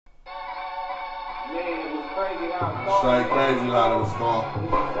Straight crazy how it was gone.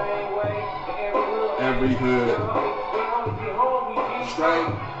 Every hood. Straight.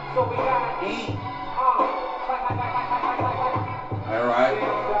 Eat. Alright.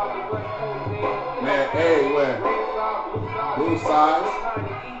 Man, hey, where? Blue sides.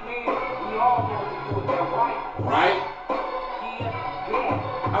 Right?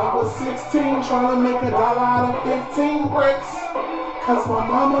 I was 16 trying to make $1 out of 15 bricks. Cause my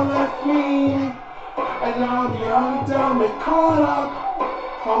mama left me. And now I'm young, dumb, and caught up.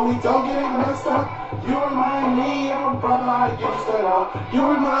 Homie, don't get it messed up. You remind me of a brother I used to know. You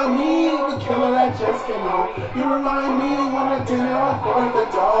remind me of a killer that just came home. You remind me when I did it all for the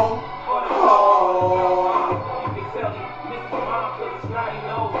dough. Oh.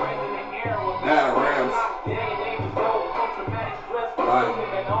 That Rams. Right.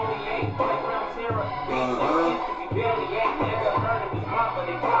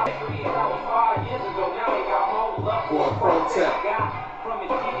 For a protect.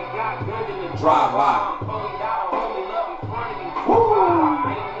 Drive by. Woo!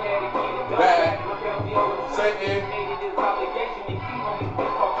 Bad. Satan.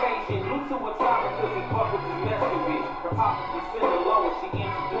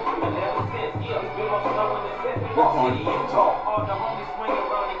 Walk on you talk.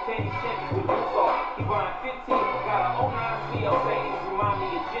 He buying 15, got an 09 CL remind me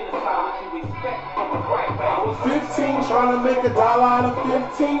of genocide, what you expect from a crack bag. I was 15 trying to make $1 out of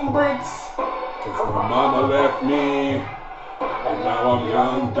 15 bricks. Cause my mama left me. And now I'm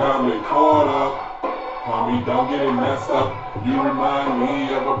young, dumb, and caught up. Homie, don't get it messed up. You remind me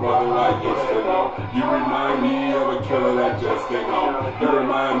of a brother I used to know. You remind me of a killer that just came home. You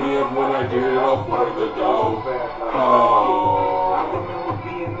remind me of when I did it all for the dough. Oh. I remember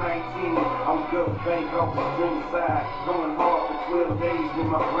being 19. I'm good bank off the stream side. Going hard for 12 days with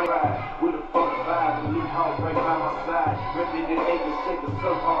my brain ride. With a funk vibe, the new house right by my side. Ripping the acres, shaking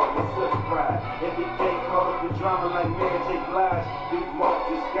so hard with such pride. Every day caught up in drama like Mary J. Blige. Big Mark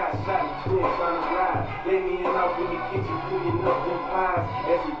just got shot and twins trying to ride. Gave me an out in the kitchen, cooking up them pies.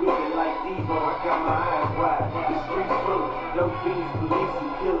 As we whip it like Devo, I got my eyes wide. The streets full of dope fiends, police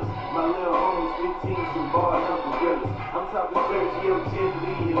and killers. My little homies, 15, some bars, some gorillas. I'm talking Sergio, Jet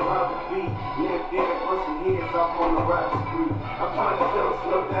Lee, and Robert B. Left there, busting heads off on the rock street. I'm trying to tell them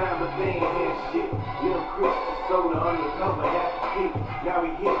slow down, but they ain't hear shit. Little Christian soda undercover, half a kick. Now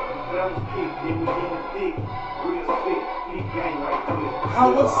we hit, the fellas kick, then we in the thick. Real spit, big gang right quick. I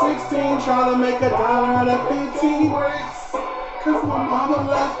was 16 trying to make $1 out of 15 bricks. Cause my mama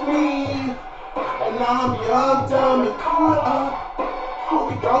left me. And now I'm young, dumb, and caught up.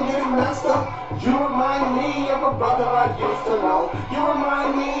 Homie, don't get it messed up. You remind me of a brother I used to know. You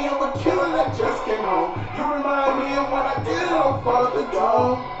remind me of a killer that just came home. You remind me of when I did it all for the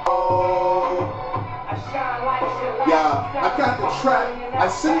dough. Oh. Yeah, I got the track. I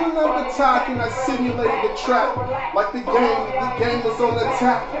simulated the talk and I simulated the track. Like the game was on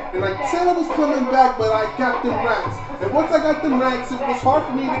attack. And I said I was coming back, but I got them racks. And once I got them racks, it was hard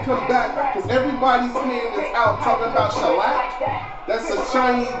for me to come back. Cause everybody's man is out talking about shellac. That's a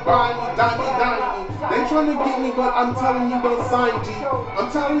shiny, bonny, dimey. They trying to get me, but I'm telling you don't sign G.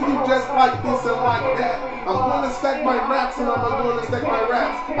 I'm telling you just like this and like that. I'm going to stack my raps and I'm going to stack my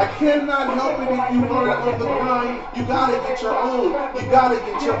raps. I cannot help it if you learn on the grind. You gotta get your own. You gotta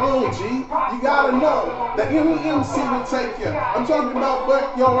get your own, G. You gotta know that any MC will take you. I'm talking about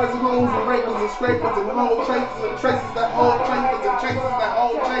backyards and homes and rapers and scrapers and whole traces and traces that hold traces and chases that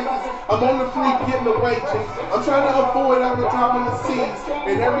hold chases. I'm on the free getting away, G. I'm trying to avoid every time in the seas.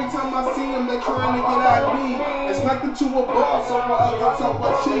 And every time I see them, they're trying to get at me. It's nothing to a boss or a top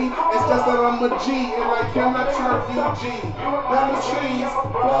of G. It's just that I'm a G and I cannot serve you G. Down the trees,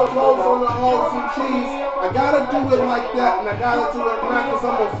 clothes on the holes and keys. I gotta do it like that and I gotta do it right cause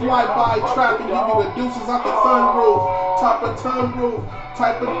I'm a fly-by trap and give you the deuces out the sunroof. Top of ton roof,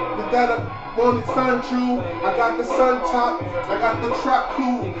 type of that on the sun true. I got the sun top, I got the trap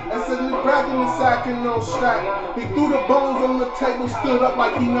cool. And sitting back in the sack and no stack. He threw the bones on the table, stood up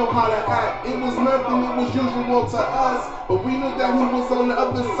like he know how to act. It was nothing, it was usual to us. But we knew that he was on the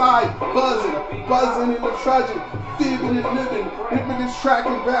other side, buzzing in the trudging, fibbing and living, ripping and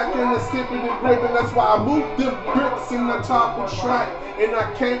tracking back and skipping and gripping. That's why I moved the bricks in the top of track. And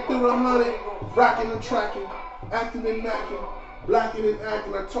I came through the 100, racking and tracking, acting and macking, blacking and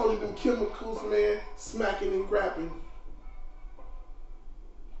acting. I told you them chemicals, man, smacking and grabbing.